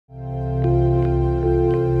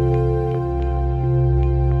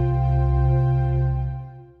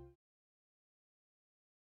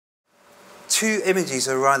two images,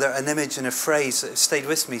 or rather an image and a phrase, that have stayed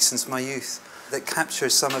with me since my youth, that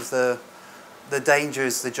captures some of the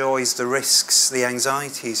dangers, the joys, the risks, the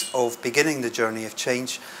anxieties of beginning the journey of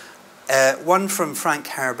change. One from Frank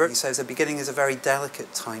Herbert. He says, "The beginning is a very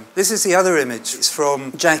delicate time." This is the other image. It's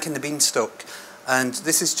from Jack and the Beanstalk. And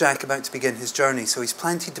this is Jack about to begin his journey. So he's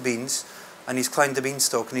planted the beans, and he's climbed the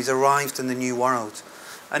beanstalk, and he's arrived in the new world.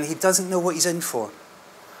 And he doesn't know what he's in for.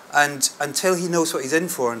 And until he knows what he's in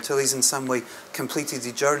for, until he's in some way completed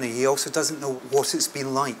the journey, he also doesn't know what it's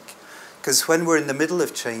been like. Because when we're in the middle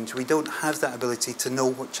of change, we don't have that ability to know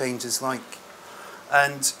what change is like.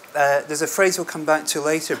 And there's a phrase we'll come back to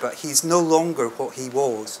later, but he's no longer what he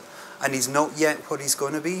was, and he's not yet what he's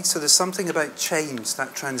going to be. So there's something about change,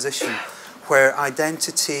 that transition, where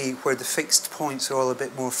identity, where the fixed points are all a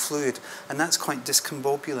bit more fluid, and that's quite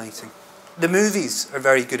discombobulating. The movies are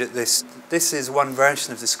very good at this. This is one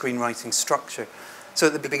version of the screenwriting structure. So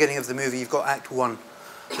at the beginning of the movie, you've got Act 1,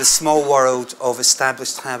 the small world of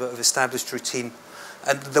established habit, of established routine,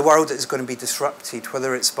 and the world that is going to be disrupted,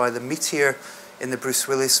 whether it's by the meteor in the Bruce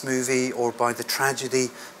Willis movie or by the tragedy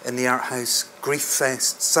in the art house Grief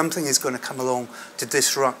Fest. Something is going to come along to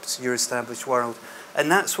disrupt your established world. And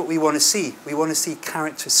that's what we want to see. We want to see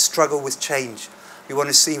characters struggle with change. We want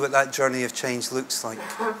to see what that journey of change looks like.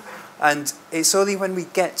 And it's only when we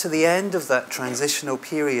get to the end of that transitional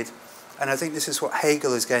period, and I think this is what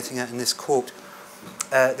Hegel is getting at in this quote,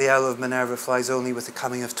 the owl of Minerva flies only with the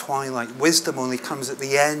coming of twilight. Wisdom only comes at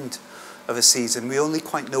the end of a season. We only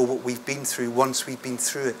quite know what we've been through once we've been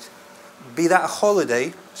through it. Be that a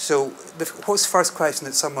holiday, so what's the first question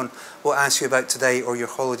that someone will ask you about today, or your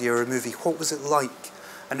holiday, or a movie? What was it like?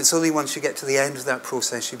 And it's only once you get to the end of that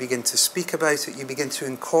process you begin to speak about it, you begin to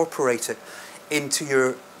incorporate it into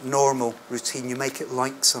your normal routine. You make it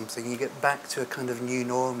like something. You get back to a kind of new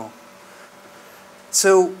normal.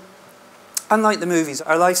 So, unlike the movies,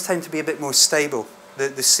 our lives tend to be a bit more stable.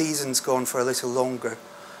 The seasons go on for a little longer,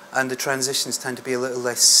 and the transitions tend to be a little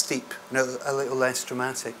less steep, a little less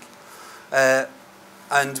dramatic.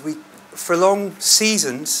 And for long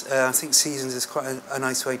seasons, I think seasons is quite a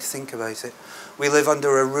nice way to think about it. We live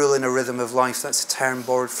under a rule and a rhythm of life. That's a term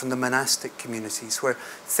borrowed from the monastic communities, where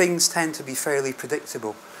things tend to be fairly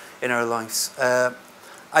predictable in our lives.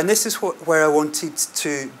 And this is where I wanted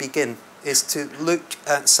to begin, is to look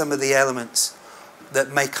at some of the elements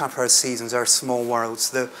that make up our seasons, our small worlds,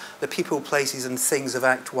 the people, places and things of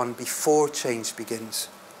Act 1 before change begins.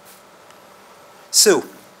 So,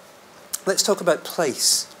 let's talk about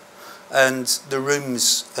place and the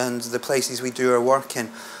rooms and the places we do our work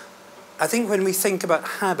in. I think when we think about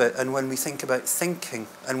habit, and when we think about thinking,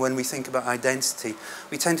 and when we think about identity,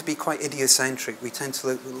 we tend to be quite idiocentric. We tend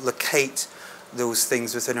to locate those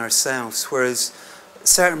things within ourselves, whereas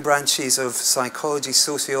certain branches of psychology,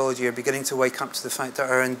 sociology are beginning to wake up to the fact that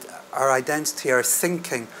our identity, our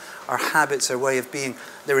thinking, our habits, our way of being,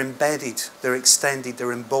 they're embedded, they're extended,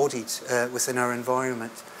 they're embodied within our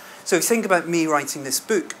environment. So if you think about me writing this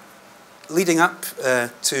book, leading up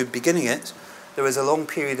to beginning it, there was a long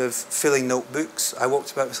period of filling notebooks. I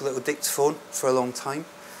walked about with a little dictaphone for a long time.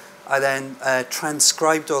 I then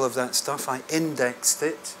transcribed all of that stuff. I indexed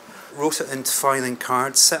it, wrote it into filing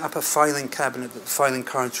cards, set up a filing cabinet that the filing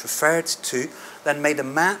cards referred to, then made a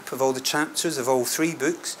map of all the chapters of all 3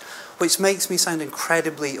 books, which makes me sound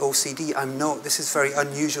incredibly OCD. I'm not. This is very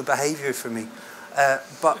unusual behaviour for me.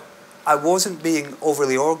 But I wasn't being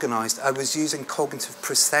overly organised. I was using cognitive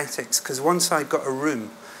prosthetics, because once I'd got a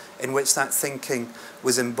room in which that thinking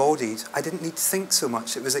was embodied, I didn't need to think so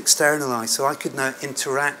much. It was externalised, so I could now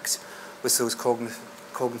interact with those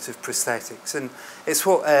cognitive prosthetics. And it's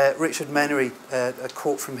what Richard Menery, a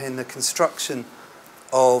quote from him, "The construction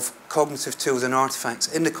of cognitive tools and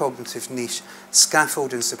artefacts in the cognitive niche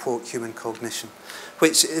scaffold and support human cognition,"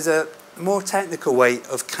 which is a more technical way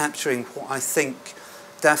of capturing what I think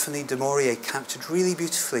Daphne du Maurier captured really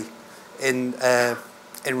beautifully in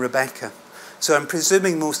Rebecca. So I'm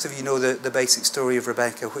presuming most of you know the basic story of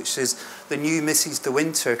Rebecca, which is the new Mrs. De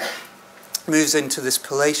Winter moves into this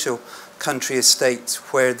palatial country estate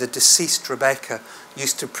where the deceased Rebecca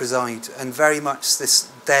used to preside, and very much this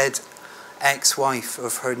dead ex-wife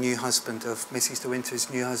of her new husband, of Mrs. De Winter's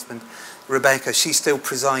new husband, Rebecca, she still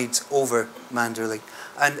presides over Manderley.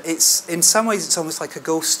 And it's, in some ways, it's almost like a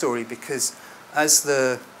ghost story, because as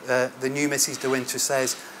the new Mrs. De Winter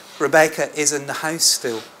says, Rebecca is in the house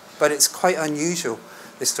still. But it's quite unusual,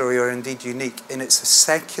 this story, or indeed unique, in it's a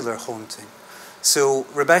secular haunting. So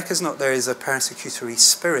Rebecca's not there as a persecutory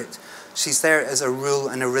spirit. She's there as a rule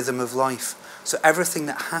and a rhythm of life. So everything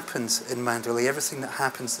that happens in Manderley, everything that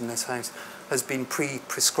happens in this house has been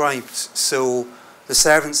pre-prescribed. So The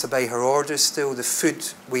servants obey her orders still. The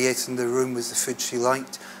food we ate in the room was the food she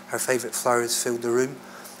liked. Her favourite flowers filled the room.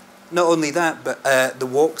 Not only that, but the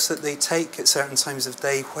walks that they take at certain times of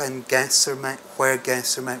day, when guests are met, where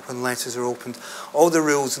guests are met, when letters are opened. All the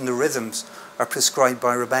rules and the rhythms are prescribed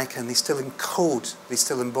by Rebecca, and they still encode, they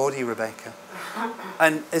still embody Rebecca.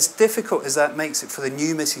 And as difficult as that makes it for the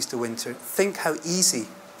new Mrs. De Winter, think how easy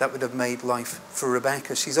that would have made life for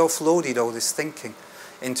Rebecca. She's offloaded all this thinking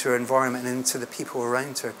into her environment and into the people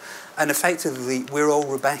around her. And effectively, we're all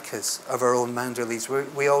Rebeccas of our own Manderleys.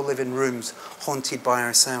 We all live in rooms haunted by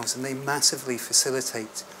ourselves, and they massively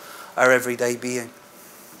facilitate our everyday being.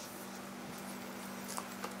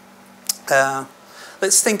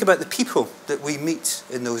 Let's think about the people that we meet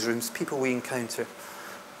in those rooms, people we encounter.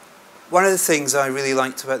 One of the things I really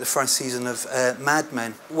liked about the first season of Mad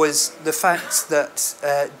Men was the fact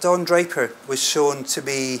that Don Draper was shown to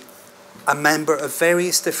be a member of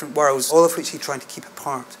various different worlds, all of which he tried to keep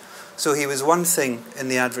apart. So he was one thing in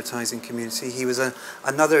the advertising community. He was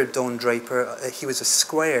another Don Draper. He was a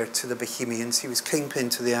square to the Bohemians. He was kingpin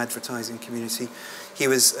to the advertising community. He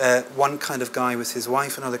was one kind of guy with his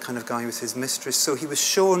wife, another kind of guy with his mistress. So he was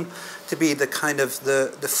shown to be the kind of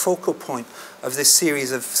the focal point of this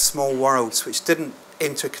series of small worlds which didn't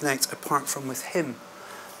interconnect apart from with him.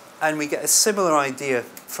 And we get a similar idea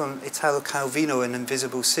from Italo Calvino in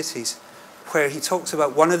Invisible Cities, where he talks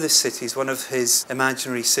about one of the cities, one of his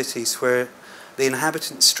imaginary cities, where the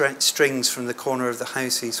inhabitants stretch strings from the corner of the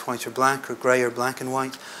houses, white or black, or grey or black and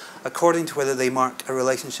white, according to whether they mark a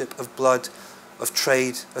relationship of blood, of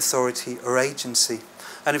trade, authority, or agency.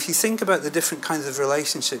 And if you think about the different kinds of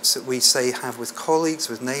relationships that we, say, have with colleagues,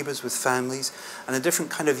 with neighbours, with families, and the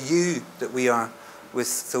different kind of you that we are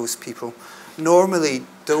with those people, normally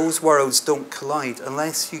those worlds don't collide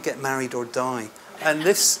unless you get married or die. And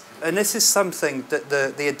this is something that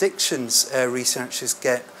the addictions researchers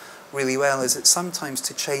get really well, is that sometimes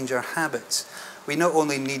to change our habits, we not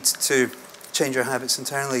only need to change our habits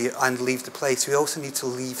internally and leave the place, we also need to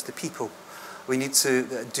leave the people. We need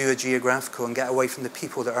to do a geographical and get away from the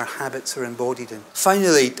people that our habits are embodied in.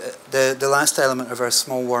 Finally, the last element of our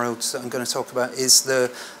small worlds that I'm going to talk about is the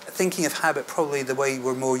thinking of habit, probably the way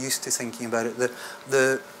we're more used to thinking about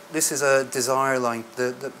it. This is a desire line,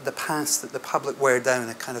 the path that the public wear down,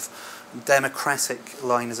 a kind of democratic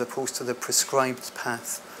line as opposed to the prescribed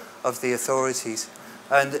path of the authorities.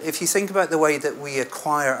 And if you think about the way that we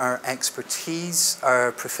acquire our expertise,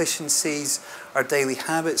 our proficiencies, our daily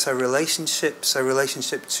habits, our relationship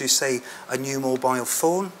to, say, a new mobile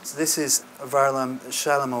phone. So this is Varlam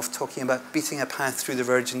Shalamov talking about beating a path through the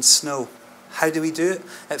virgin snow. How do we do it?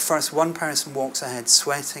 At first, one person walks ahead,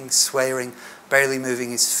 sweating, swearing, barely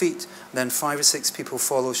moving his feet. Then 5 or 6 people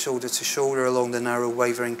follow shoulder to shoulder along the narrow,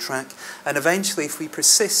 wavering track. And eventually, if we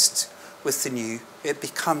persist with the new, it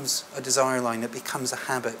becomes a desire line, it becomes a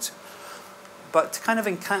habit. But to kind of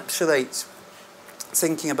encapsulate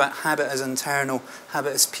thinking about habit as internal,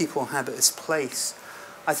 habit as people, habit as place,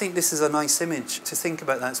 I think this is a nice image to think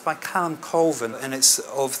about that. It's by Callum Colvin, and it's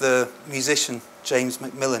of the musician James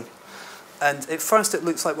Macmillan. And at first it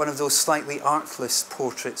looks like one of those slightly artless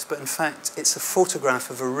portraits, but in fact it's a photograph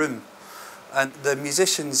of a room. And the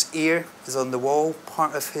musician's ear is on the wall,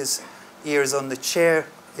 part of his ear is on the chair,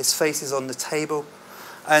 his face is on the table.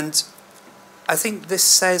 And I think this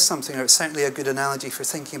says something, or it's certainly a good analogy for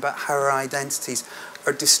thinking about how our identities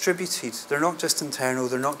are distributed. They're not just internal,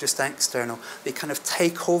 they're not just external. They kind of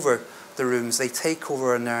take over the rooms, they take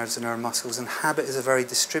over our nerves and our muscles, and habit is a very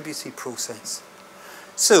distributed process.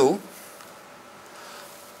 So,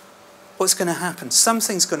 what's going to happen?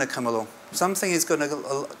 Something's going to come along. Something is going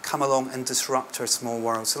to come along and disrupt our small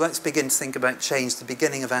world. So let's begin to think about change, the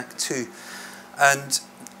beginning of Act 2. And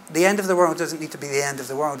the end of the world doesn't need to be the end of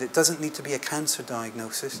the world. It doesn't need to be a cancer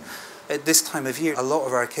diagnosis. At this time of year, a lot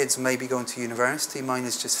of our kids may be going to university. Mine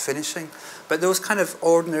is just finishing. But those kind of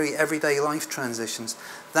ordinary, everyday life transitions,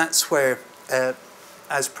 that's where,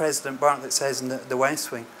 as President Bartlett says in the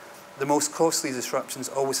West Wing, the most costly disruptions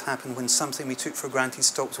always happen when something we took for granted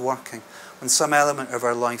stops working, when some element of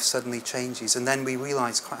our life suddenly changes, and then we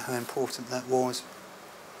realise quite how important that was.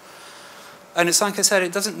 And it's like I said,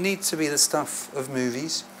 it doesn't need to be the stuff of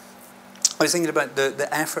movies. I was thinking about the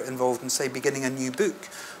effort involved in, say, beginning a new book,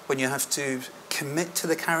 when you have to commit to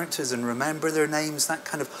the characters and remember their names, that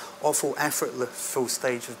kind of awful effortful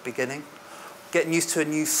stage of beginning. Getting used to a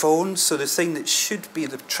new phone, so the thing that should be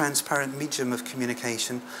the transparent medium of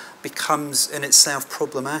communication becomes in itself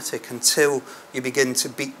problematic until you begin to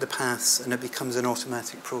beat the paths and it becomes an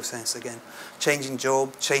automatic process again. Changing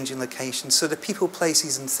job, changing location, so the people,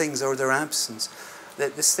 places and things or their absence.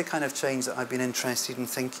 This is the kind of change that I've been interested in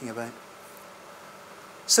thinking about.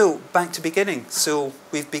 So, back to beginning. So,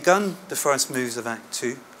 we've begun the first moves of Act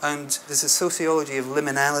 2, and there's a sociology of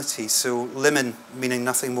liminality. So, limin meaning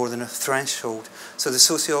nothing more than a threshold. So, the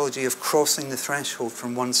sociology of crossing the threshold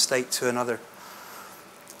from one state to another.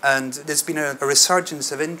 And there's been a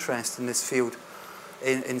resurgence of interest in this field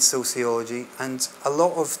in sociology, and a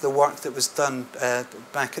lot of the work that was done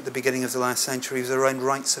back at the beginning of the last century was around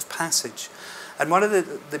rites of passage. And one of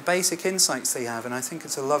the basic insights they have, and I think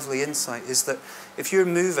it's a lovely insight, is that if you're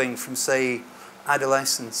moving from, say,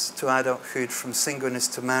 adolescence to adulthood, from singleness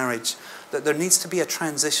to marriage, that there needs to be a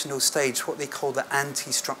transitional stage, what they call the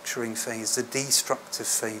anti-structuring phase, the destructive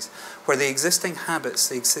phase, where the existing habits,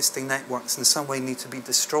 the existing networks in some way need to be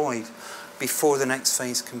destroyed before the next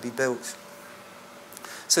phase can be built.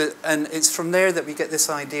 So, and it's from there that we get this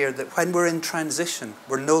idea that when we're in transition,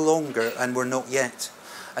 we're no longer and we're not yet.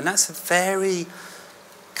 And that's a very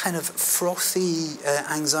kind of frothy,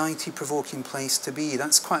 anxiety-provoking place to be.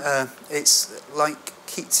 That's quite it's like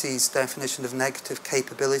Keats's definition of negative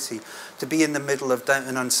capability, to be in the middle of doubt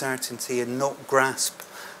and uncertainty and not grasp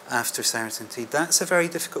after certainty. That's a very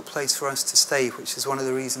difficult place for us to stay, which is one of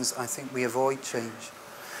the reasons I think we avoid change.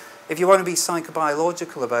 If you want to be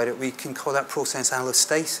psychobiological about it, we can call that process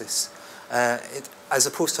allostasis. As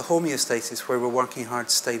opposed to homeostasis, where we're working hard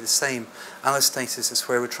to stay the same. Allostasis is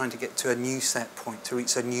where we're trying to get to a new set point, to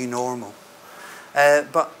reach a new normal.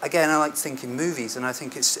 But again, I like thinking movies, and I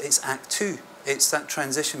think it's Act 2. It's that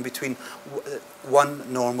transition between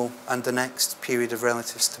one normal and the next period of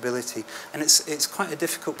relative stability. And it's quite a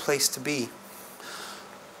difficult place to be.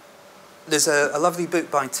 There's a lovely book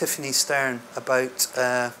by Tiffany Stern about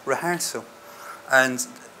rehearsal. And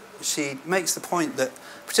she makes the point that,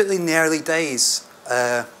 particularly in the early days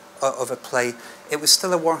of a play, it was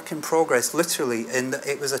still a work in progress, literally, in that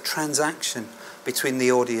it was a transaction between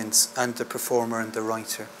the audience and the performer and the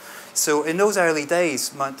writer. So in those early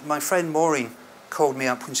days, my friend Maureen called me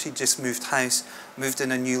up when she'd just moved house, moved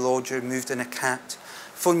in a new lodger, moved in a cat,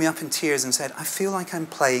 phoned me up in tears and said, I feel like I'm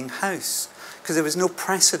playing house. Because there was no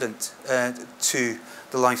precedent to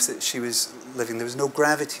the life that she was living. There was no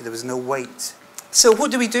gravity, there was no weight. So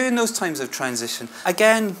what do we do in those times of transition?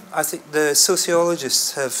 Again, I think the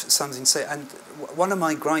sociologists have something to say, and one of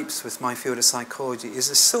my gripes with my field of psychology is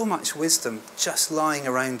there's so much wisdom just lying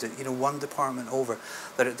around it, one department over,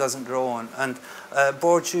 that it doesn't draw on. And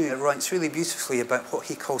Bourdieu writes really beautifully about what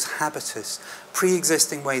he calls habitus,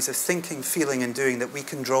 pre-existing ways of thinking, feeling and doing that we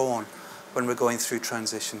can draw on when we're going through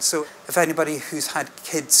transition. So if anybody who's had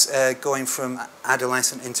kids going from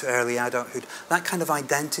adolescent into early adulthood, that kind of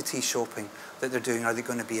identity shopping that they're doing, are they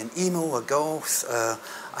going to be an emo, a goth,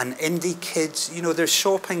 an indie kid? They're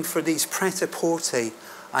shopping for these pret-a-porter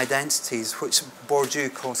identities, which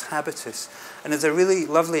Bourdieu calls habitus. And there's a really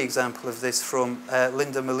lovely example of this from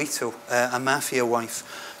Linda Melito, a mafia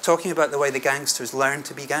wife, talking about the way the gangsters learn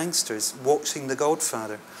to be gangsters, watching The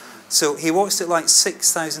Godfather. So he watched it like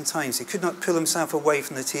 6,000 times. He could not pull himself away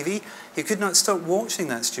from the TV. He could not stop watching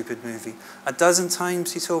that stupid movie. A dozen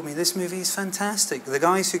times he told me, this movie is fantastic. The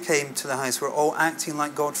guys who came to the house were all acting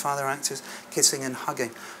like Godfather actors, kissing and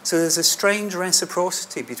hugging. So there's a strange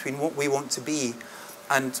reciprocity between what we want to be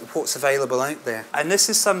and what's available out there. And this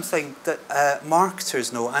is something that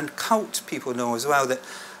marketers know and cult people know as well,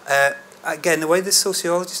 that again, the way the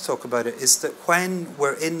sociologists talk about it is that when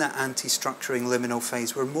we're in that anti-structuring liminal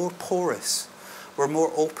phase, we're more porous, we're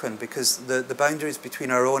more open, because the boundaries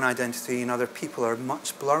between our own identity and other people are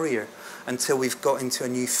much blurrier until we've got into a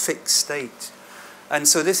new fixed state. And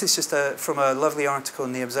so this is just from a lovely article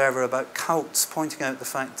in The Observer about cults, pointing out the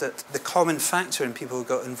fact that the common factor in people who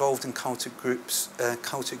got involved in cultic groups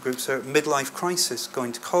are midlife crisis,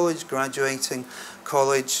 going to college, graduating,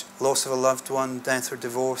 college, loss of a loved one, death or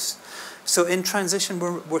divorce. So in transition,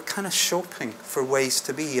 we're kind of shopping for ways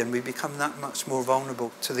to be, and we become that much more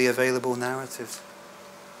vulnerable to the available narrative.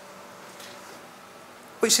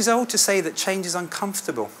 Which is all to say that change is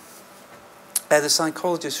uncomfortable. The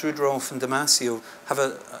psychologists Rudolph and Damasio have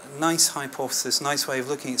a nice hypothesis, nice way of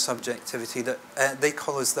looking at subjectivity that they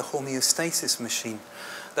call as the homeostasis machine.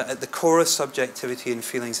 That at the core of subjectivity and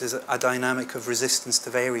feelings is a dynamic of resistance to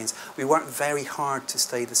variance. We work very hard to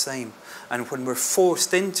stay the same. And when we're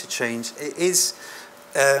forced into change, it is,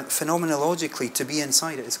 phenomenologically, to be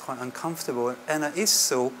inside it is quite uncomfortable. And it is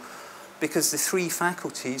so because the three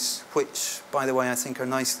faculties, which, by the way, I think are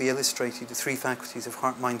nicely illustrated, the three faculties of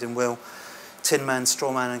heart, mind and will, Tin Man,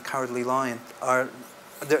 Straw Man and Cowardly Lion,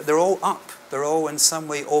 they're all up. They're all in some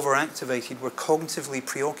way overactivated. We're cognitively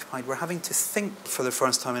preoccupied. We're having to think for the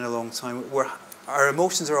first time in a long time. Our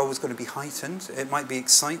emotions are always going to be heightened. It might be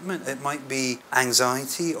excitement, it might be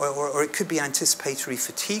anxiety, or it could be anticipatory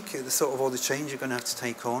fatigue at the thought of all the change you're going to have to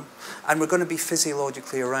take on. And we're going to be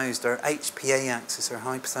physiologically aroused. Our HPA axis, our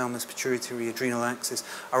hypothalamus pituitary adrenal axis,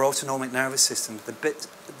 our autonomic nervous system,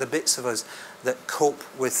 the bits of us that cope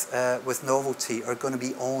with novelty are going to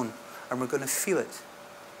be on, and we're going to feel it.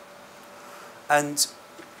 And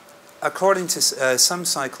according to some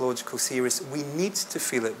psychological theorists, we need to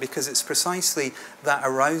feel it because it's precisely that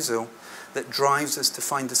arousal that drives us to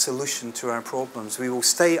find a solution to our problems. We will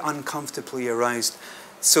stay uncomfortably aroused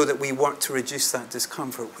so that we work to reduce that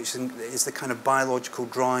discomfort, which is the kind of biological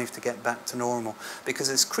drive to get back to normal. Because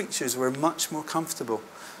as creatures, we're much more comfortable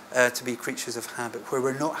to be creatures of habit, where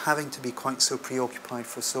we're not having to be quite so preoccupied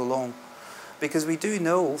for so long. Because we do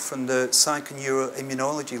know from the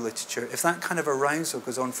psychoneuroimmunology literature, if that kind of arousal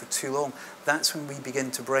goes on for too long, that's when we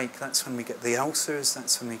begin to break. That's when we get the ulcers,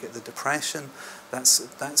 that's when we get the depression,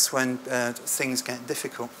 that's when things get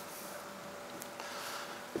difficult.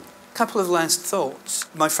 A couple of last thoughts.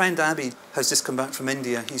 My friend Abby has just come back from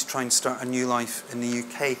India. He's trying to start a new life in the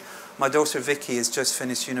UK. My daughter Vicky has just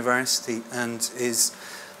finished university and is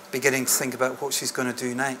beginning to think about what she's going to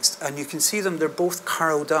do next. And you can see them, they're both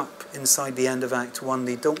curled up inside the end of Act 1.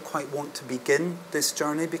 They don't quite want to begin this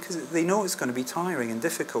journey because they know it's going to be tiring and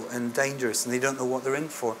difficult and dangerous, and they don't know what they're in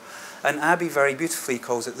for. And Abby very beautifully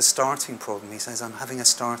calls it the starting problem. He says, I'm having a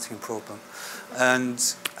starting problem. And,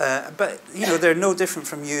 but, you know, they're no different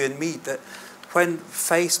from you and me, that when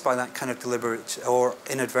faced by that kind of deliberate or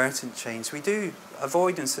inadvertent change,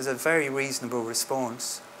 avoidance is a very reasonable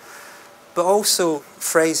response. But also, a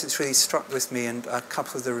phrase that's really struck with me, and a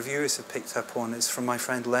couple of the reviewers have picked up on, is from my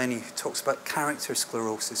friend Lenny, who talks about character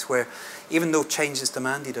sclerosis, where even though change is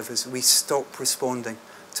demanded of us, we stop responding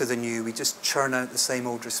to the new. We just churn out the same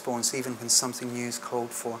old response, even when something new is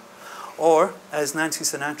called for. Or, as Nancy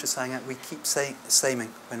Sinatra sang it, we keep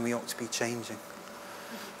saming when we ought to be changing.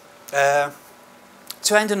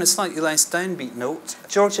 To end on a slightly less downbeat note,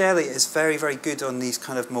 George Eliot is very, very good on these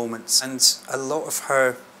kind of moments, and a lot of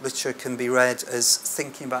her literature can be read as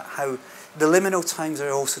thinking about how the liminal times are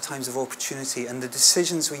also times of opportunity, and the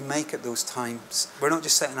decisions we make at those times, we're not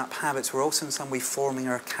just setting up habits, we're also in some way forming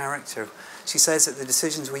our character. She says that the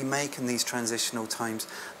decisions we make in these transitional times,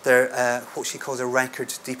 they're what she calls a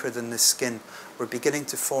record deeper than the skin. We're beginning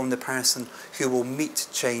to form the person who will meet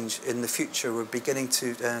change in the future. We're beginning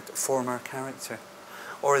to form our character.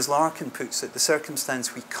 Or as Larkin puts it, the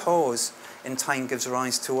circumstance we cause in time gives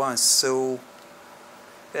rise to us. So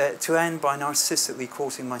to end by narcissistically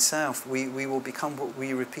quoting myself, we will become what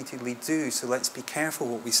we repeatedly do, so let's be careful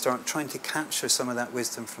what we start trying to capture some of that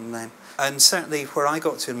wisdom from them. And certainly where I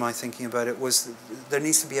got to in my thinking about it was there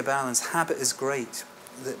needs to be a balance. Habit is great.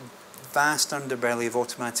 The vast underbelly of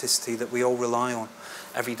automaticity that we all rely on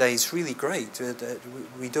every day is really great.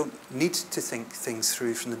 We don't need to think things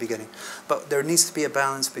through from the beginning. But there needs to be a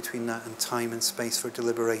balance between that and time and space for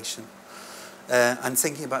deliberation. And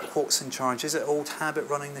thinking about what's in charge. Is it old habit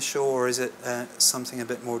running the show, or is it something a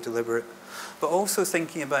bit more deliberate? But also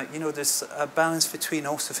thinking about, you know, there's a balance between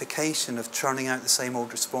ossification of churning out the same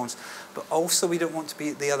old response, but also we don't want to be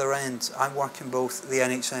at the other end. I work in both the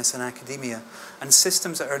NHS and academia, and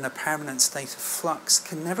systems that are in a permanent state of flux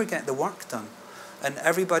can never get the work done. And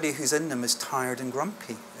everybody who's in them is tired and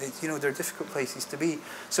grumpy. You know, they're difficult places to be.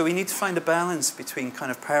 So we need to find a balance between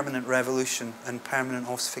kind of permanent revolution and permanent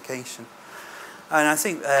ossification. And I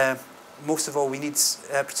think most of all, we need,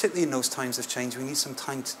 particularly in those times of change, we need some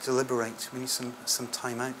time to deliberate. We need some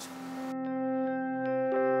time out.